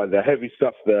the heavy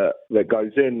stuff that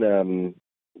goes in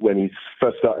when he's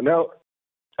first starting out.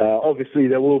 Obviously,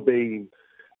 there will be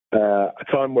a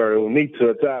time where he'll need to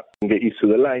adapt and get used to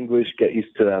the language, get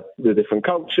used to the different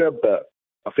culture. But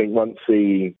I think once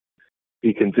he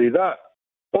can do that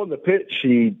on the pitch,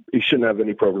 he shouldn't have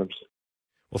any problems.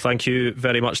 Well, thank you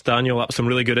very much, Daniel. That was some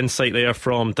really good insight there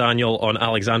from Daniel on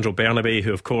Alexandro Bernabei,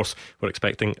 who of course we're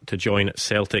expecting to join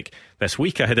Celtic this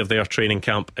week ahead of their training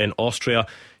camp in Austria.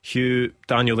 Hugh,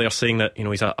 Daniel there saying that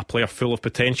he's a player full of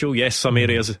potential. Yes, some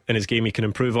areas in his game he can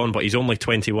improve on, but he's only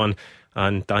 21,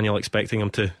 and Daniel expecting him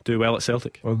to do well at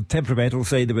Celtic. Well, the temperamental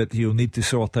side of it he'll need to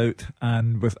sort out,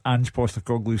 and with Ange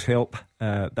Postecoglou's help,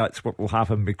 that's what will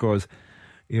happen, because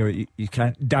you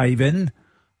can't dive in,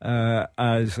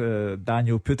 as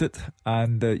Daniel put it,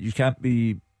 and you can't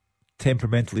be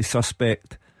temperamentally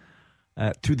suspect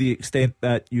to the extent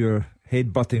that you're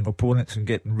headbutting opponents and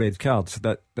getting red cards.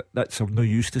 That's of no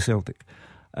use to Celtic.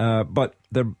 But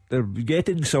they're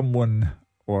getting someone,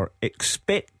 or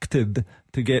expected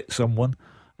to get someone,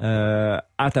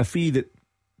 at a fee that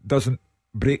doesn't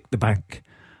break the bank.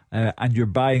 And you're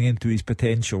buying into his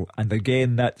potential. And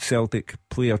again, that Celtic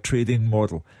player trading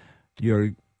model.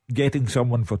 You're getting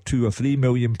someone for £2 or £3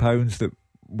 million that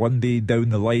one day down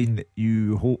the line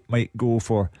you hope might go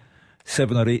for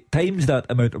 7 or 8 times that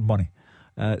amount of money.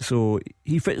 So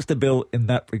he fits the bill in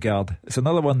that regard. It's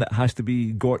another one that has to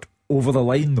be got over the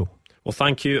line, though. Well,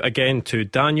 thank you again to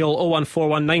Daniel.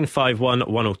 0141 951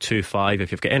 1025.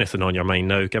 If you've got anything on your mind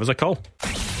now, give us a call.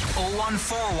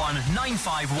 0141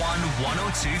 951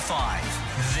 1025.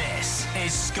 This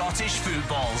is Scottish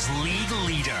football's league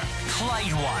leader,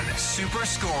 Clyde One Super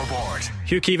Scoreboard.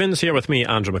 Hugh Keevins here with me,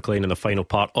 Andrew McLean, in the final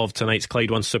part of tonight's Clyde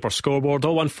One Super Scoreboard.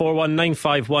 0141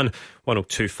 951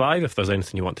 1025. If there's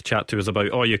anything you want to chat to us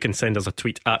about, or you can send us a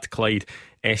tweet at Clyde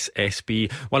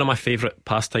SSB. One of my favourite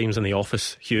pastimes in the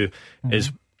office, Hugh,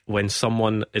 is when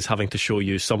someone is having to show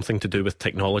you something to do with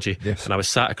technology. Yes. And I was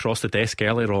sat across the desk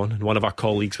earlier on, and one of our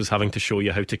colleagues was having to show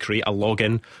you how to create a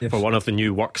login for one of the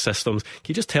new work systems. Can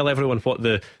you just tell everyone what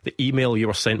the email you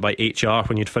were sent by HR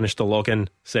when you'd finished the login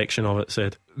section of it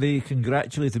said? They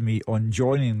congratulated me on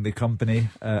joining the company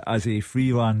as a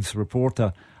freelance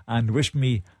reporter and wished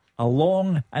me a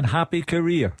long and happy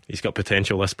career. He's got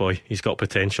potential, this boy. He's got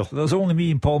potential. There's only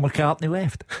me and Paul McCartney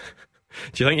left.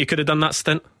 Do you think you could have done that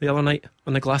stint the other night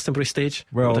on the Glastonbury stage?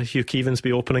 Well, what would Hugh Keevins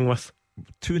be opening with?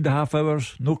 2.5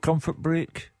 hours, no comfort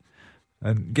break,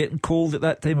 and getting cold at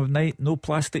that time of night. No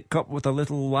plastic cup with a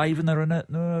little livener in it.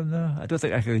 No, I don't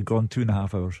think I could have gone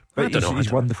 2.5 hours. But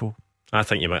he's wonderful. I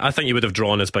think you might. I think you would have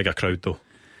drawn as big a crowd, though.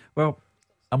 Well,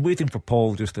 I'm waiting for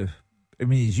Paul just to. I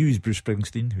mean, he's used Bruce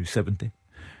Springsteen, who's 70,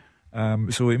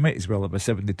 so he might as well have a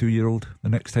 72-year-old the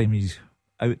next time he's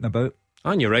out and about.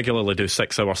 And you regularly do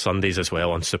 6-hour Sundays as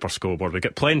well on Super Scoreboard. We've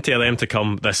got plenty of them to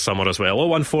come this summer as well.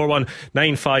 0141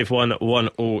 951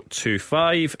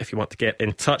 1025 if you want to get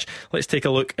in touch. Let's take a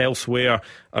look elsewhere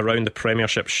around the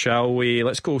Premiership, shall we?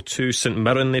 Let's go to St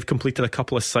Mirren. They've completed a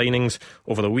couple of signings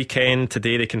over the weekend.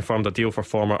 Today they confirmed a deal for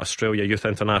former Australia Youth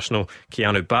International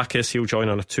Keanu Bacchus. He'll join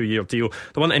on a 2-year deal.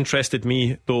 The one that interested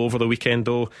me though over the weekend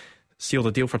sealed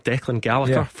a deal for Declan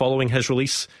Gallagher following his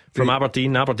release from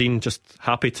Aberdeen. Aberdeen just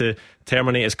happy to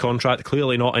terminate his contract.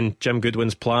 Clearly not in Jim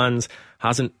Goodwin's plans.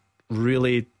 Hasn't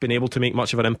really been able to make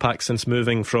much of an impact since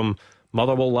moving from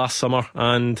Motherwell last summer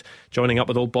and joining up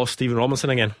with old boss Stephen Robinson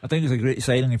again. I think it's a great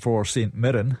signing for St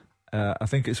Mirren. I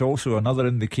think it's also another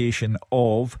indication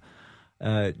of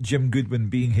Jim Goodwin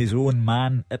being his own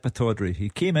man at Pittodrie.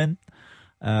 He came in,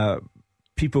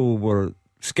 people were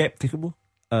sceptical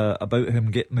about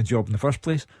him getting the job in the first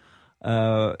place,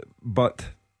 but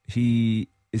he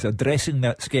is addressing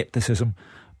that scepticism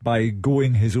by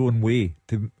going his own way.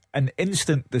 To an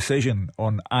instant decision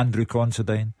on Andrew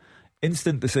Considine,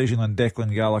 instant decision on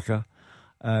Declan Gallagher,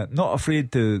 not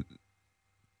afraid to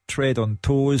tread on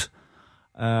toes.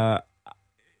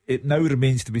 It now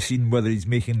remains to be seen whether he's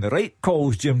making the right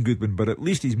calls, Jim Goodwin, but at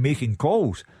least he's making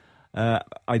calls.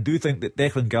 I do think that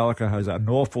Declan Gallagher has an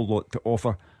awful lot to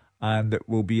offer, and it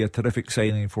will be a terrific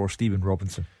signing for Stephen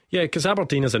Robinson. Yeah, because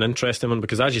Aberdeen is an interesting one,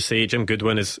 because as you say, Jim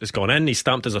Goodwin has gone in, he's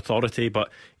stamped his authority,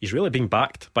 but he's really been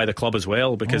backed by the club as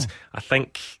well, because I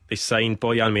think they signed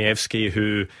Bojan Majewski,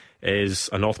 who is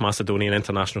a North Macedonian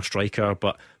international striker,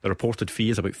 but the reported fee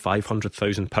is about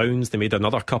 £500,000. They made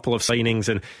another couple of signings,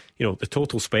 and the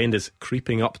total spend is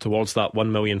creeping up towards that £1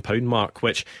 million mark,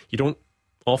 which you don't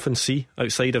often see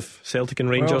outside of Celtic and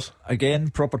Rangers. Well,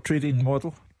 again, proper trading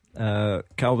model.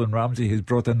 Calvin Ramsey has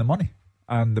brought in the money,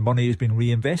 and the money has been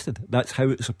reinvested. That's how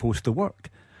it's supposed to work.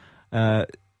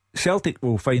 Celtic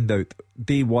will find out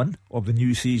day one of the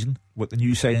new season what the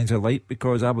new signings are like,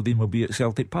 because Aberdeen will be at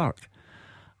Celtic Park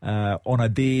on a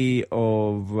day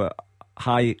of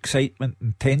high excitement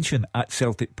and tension at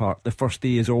Celtic Park. The first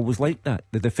day is always like that,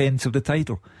 the defence of the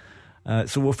title.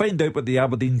 So we'll find out what the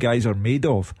Aberdeen guys are made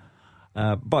of,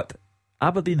 but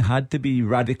Aberdeen had to be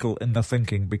radical in their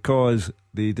thinking, because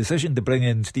the decision to bring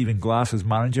in Stephen Glass as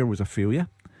manager was a failure.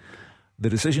 The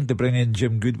decision to bring in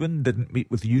Jim Goodwin didn't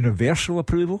meet with universal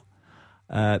approval.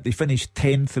 They finished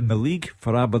 10th in the league.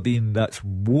 For Aberdeen, that's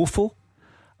woeful.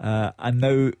 And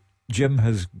now Jim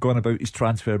has gone about his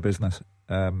transfer business.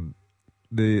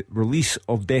 The release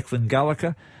of Declan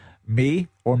Gallagher may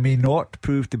or may not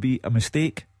prove to be a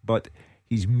mistake, but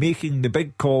he's making the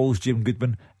big calls, Jim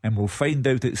Goodwin, and we'll find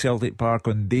out at Celtic Park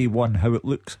on day one how it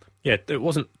looks. Yeah, it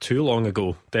wasn't too long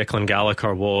ago Declan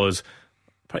Gallagher was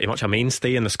pretty much a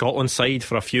mainstay in the Scotland side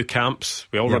for a few camps.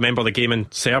 We all remember the game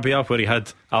in Serbia where he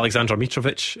had Aleksandar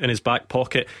Mitrovic in his back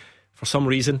pocket. For some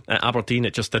reason at Aberdeen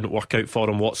it just didn't work out for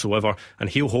him whatsoever, and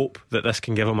he'll hope that this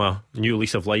can give him a new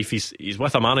lease of life. He's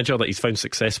with a manager that he's found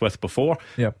success with before,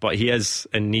 but he is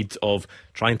in need of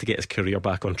trying to get his career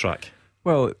back on track.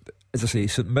 Well, as I say,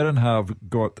 St Mirren have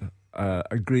got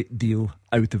a great deal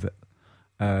out of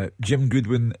it. Jim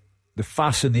Goodwin, the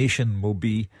fascination will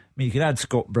be, you can add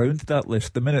Scott Brown to that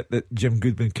list. The minute that Jim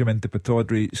Goodwin came into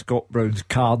Pittodrie, Scott Brown's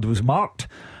card was marked,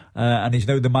 and he's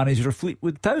now the manager of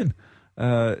Fleetwood Town.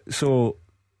 So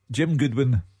Jim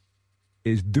Goodwin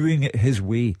is doing it his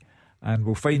way, and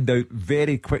we'll find out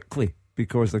very quickly,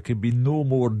 because there can be no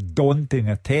more daunting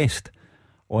a test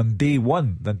on day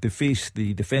one than to face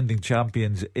the defending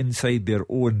champions inside their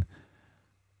own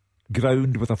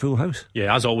ground with a full house.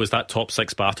 Yeah, as always, that top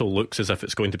six battle looks as if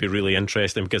it's going to be really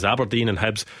interesting, because Aberdeen and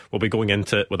Hibs will be going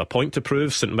into it with a point to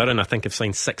prove. St Mirren, I think, have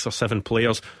signed 6 or 7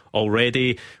 players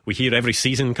already. We hear every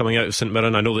season coming out of St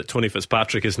Mirren. I know that Tony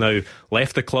Fitzpatrick has now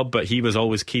left the club, but he was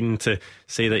always keen to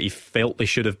say that he felt they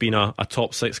should have been a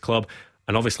top 6 club.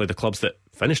 And obviously the clubs that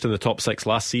finished in the top 6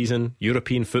 last season,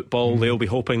 European football, they'll be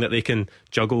hoping that they can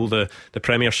juggle the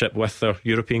Premiership with their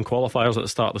European qualifiers at the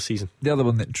start of the season. The other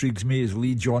one that intrigues me is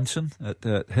Lee Johnson at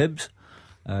Hibs,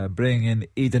 bringing in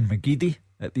Aidan McGeady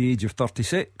at the age of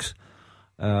 36,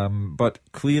 but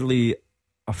clearly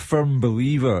a firm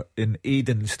believer in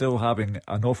Aidan still having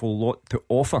an awful lot to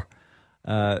offer.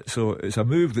 So it's a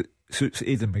move that suits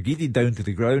Aidan McGeady down to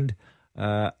the ground.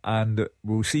 And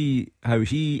we'll see how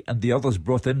he and the others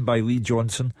brought in by Lee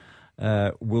Johnson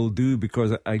will do,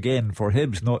 because again, for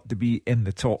Hibs not to be in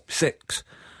the top 6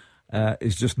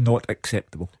 is just not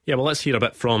acceptable. Yeah, well, let's hear a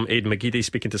bit from Aidan McGeady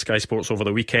speaking to Sky Sports over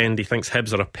the weekend. He thinks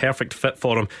Hibs are a perfect fit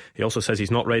for him. He also says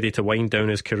he's not ready to wind down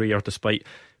his career despite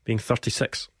being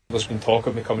 36. There's been talk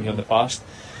of me coming here in the past,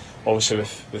 obviously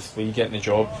with Lee getting the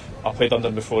job. I played under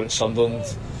him before at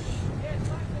Sunderland.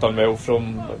 done well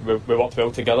from. We worked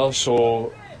well together,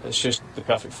 so it's just the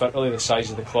perfect fit really. The size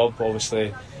of the club,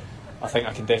 obviously, I think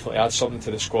I can definitely add something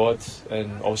to the squad,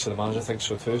 and obviously the manager thinks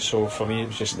so too. So for me, it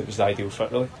was the ideal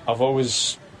fit really. I've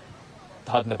always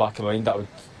had in the back of my mind that I would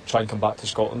try and come back to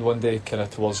Scotland one day, kind of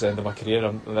towards the end of my career.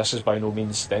 And this is by no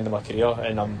means the end of my career,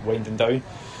 and I'm winding down.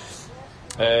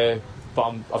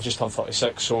 But I've just turned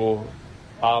 36, so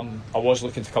I was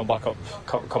looking to come back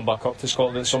up to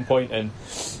Scotland at some point. And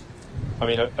I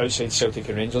mean, outside Celtic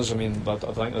and Rangers, I mean, I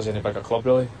don't think there's any bigger club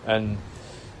really. And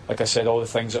like I said, all the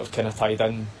things that have kind of tied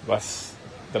in with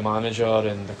the manager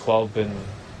and the club and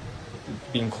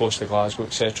being close to Glasgow,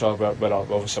 etc., where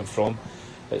obviously I'm from,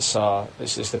 it's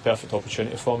the perfect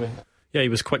opportunity for me. Yeah, he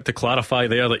was quick to clarify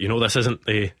there that, this isn't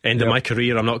the end of my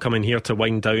career. I'm not coming here to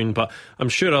wind down, but I'm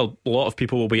sure a lot of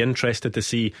people will be interested to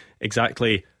see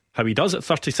exactly how he does at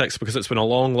 36, because it's been a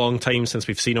long, long time since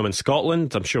we've seen him in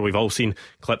Scotland. I'm sure we've all seen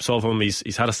clips of him.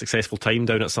 He's had a successful time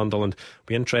down at Sunderland. It'll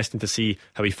be interesting to see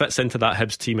how he fits into that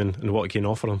Hibs team and what he can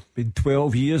offer him. Been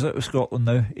 12 years out of Scotland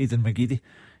now, Aidan McGeady.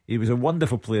 He was a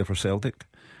wonderful player for Celtic.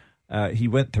 He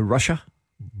went to Russia.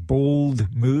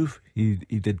 Bold move. He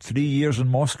did 3 years in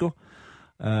Moscow.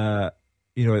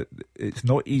 It's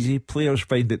not easy. Players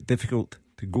find it difficult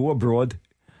to go abroad,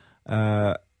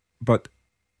 but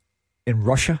in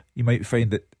Russia you might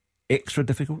find it extra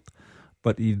difficult.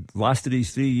 But he lasted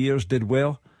his 3 years, did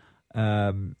well.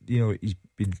 He's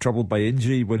been troubled by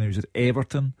injury when he was at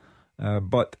Everton,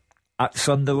 but at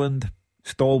Sunderland,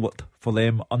 stalwart for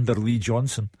them under Lee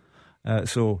Johnson.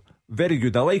 So very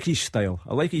good. I like his style.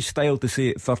 I like his style to say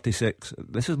at 36,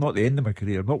 this is not the end of my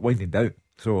career, I'm not winding down.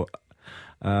 So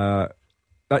that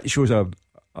shows a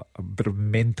bit of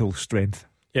mental strength.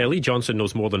 Yeah, Lee Johnson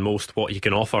knows more than most what he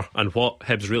can offer, and what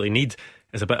Hibs really need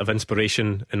is a bit of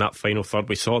inspiration in that final third.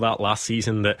 We saw that last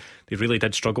season, that they really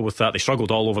did struggle with that. They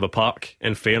struggled all over the park,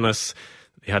 in fairness.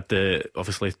 They had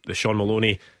obviously the Sean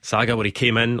Maloney saga where he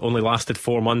came in, only lasted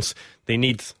 4 months. They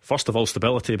need, first of all,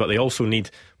 stability, but they also need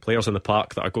players in the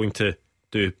park that are going to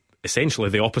do essentially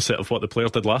the opposite of what the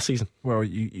players did last season. Well,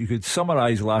 you could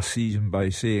summarise last season by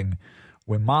saying,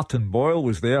 when Martin Boyle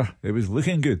was there, it was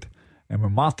looking good, and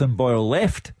when Martin Boyle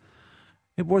left,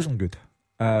 it wasn't good.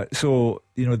 So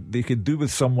they could do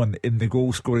with someone in the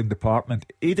goal scoring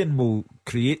department. Aidan will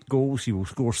create goals, he will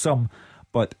score some,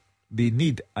 but they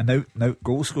need an out-and-out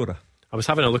goal scorer. I was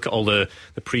having a look at all the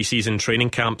pre-season training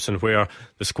camps and where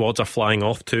the squads are flying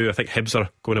off to. I think Hibs are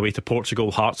going away to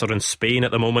Portugal, Hearts are in Spain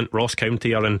at the moment, Ross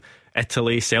County are in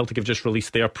Italy, Celtic have just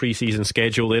released their pre-season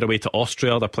schedule. They're away to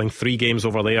Austria, they're playing 3 games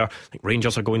over there. I think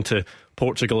Rangers are going to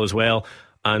Portugal as well.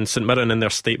 And St Mirren, in their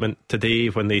statement today,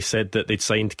 when they said that they'd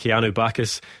signed Keanu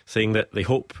Bacchus, saying that they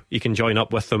hope he can join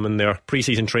up with them in their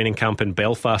pre-season training camp in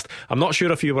Belfast. I'm not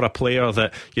sure if you were a player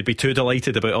that you'd be too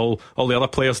delighted about all the other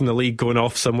players in the league going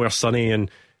off somewhere sunny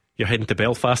and you're heading to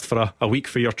Belfast for a week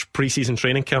for your pre-season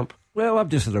training camp. Well, I've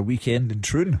just had a weekend in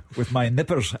Troon with my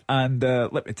nippers, and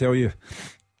let me tell you,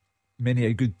 many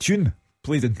a good tune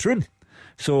played in Troon.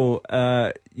 So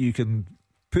you can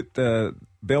put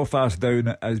Belfast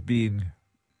down as being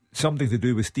something to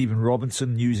do with Stephen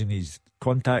Robinson using his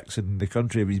contacts in the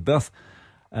country of his birth.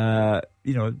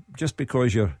 Just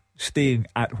because you're staying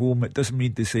at home, it doesn't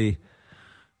mean to say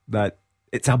that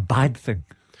it's a bad thing.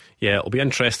 Yeah, it'll be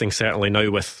interesting certainly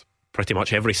now with pretty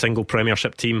much every single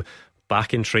Premiership team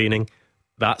back in training.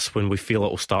 That's when we feel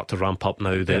it'll start to ramp up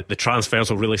now. The transfers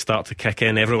will really start to kick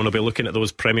in. Everyone will be looking at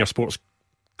those Premier Sports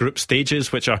group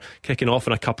stages, which are kicking off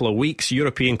in a couple of weeks.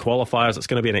 European qualifiers. It's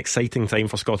going to be an exciting time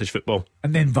for Scottish football.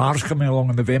 And then VAR's coming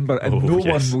along in November, and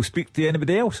one will speak to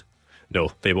anybody else.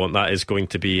 No, they won't. That is going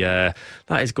to be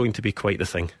quite the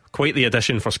thing, quite the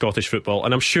addition for Scottish football,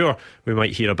 and I'm sure we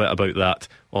might hear a bit about that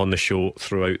on the show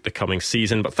throughout the coming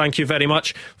season. But thank you very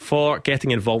much for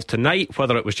getting involved tonight,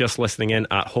 whether it was just listening in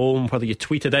at home, whether you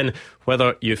tweeted in,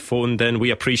 whether you phoned in.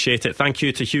 We appreciate it. Thank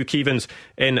you to Hugh Keevins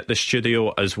in the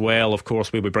studio as well. Of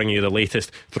course, we'll be bringing you the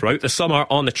latest throughout the summer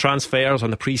on the transfers,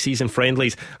 on the pre-season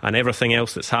friendlies and everything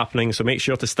else that's happening, so make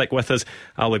sure to stick with us.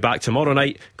 I'll be back tomorrow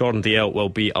night. Gordon Dalziel will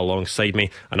be alongside me,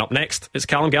 and up next it's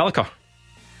Callum Gallagher.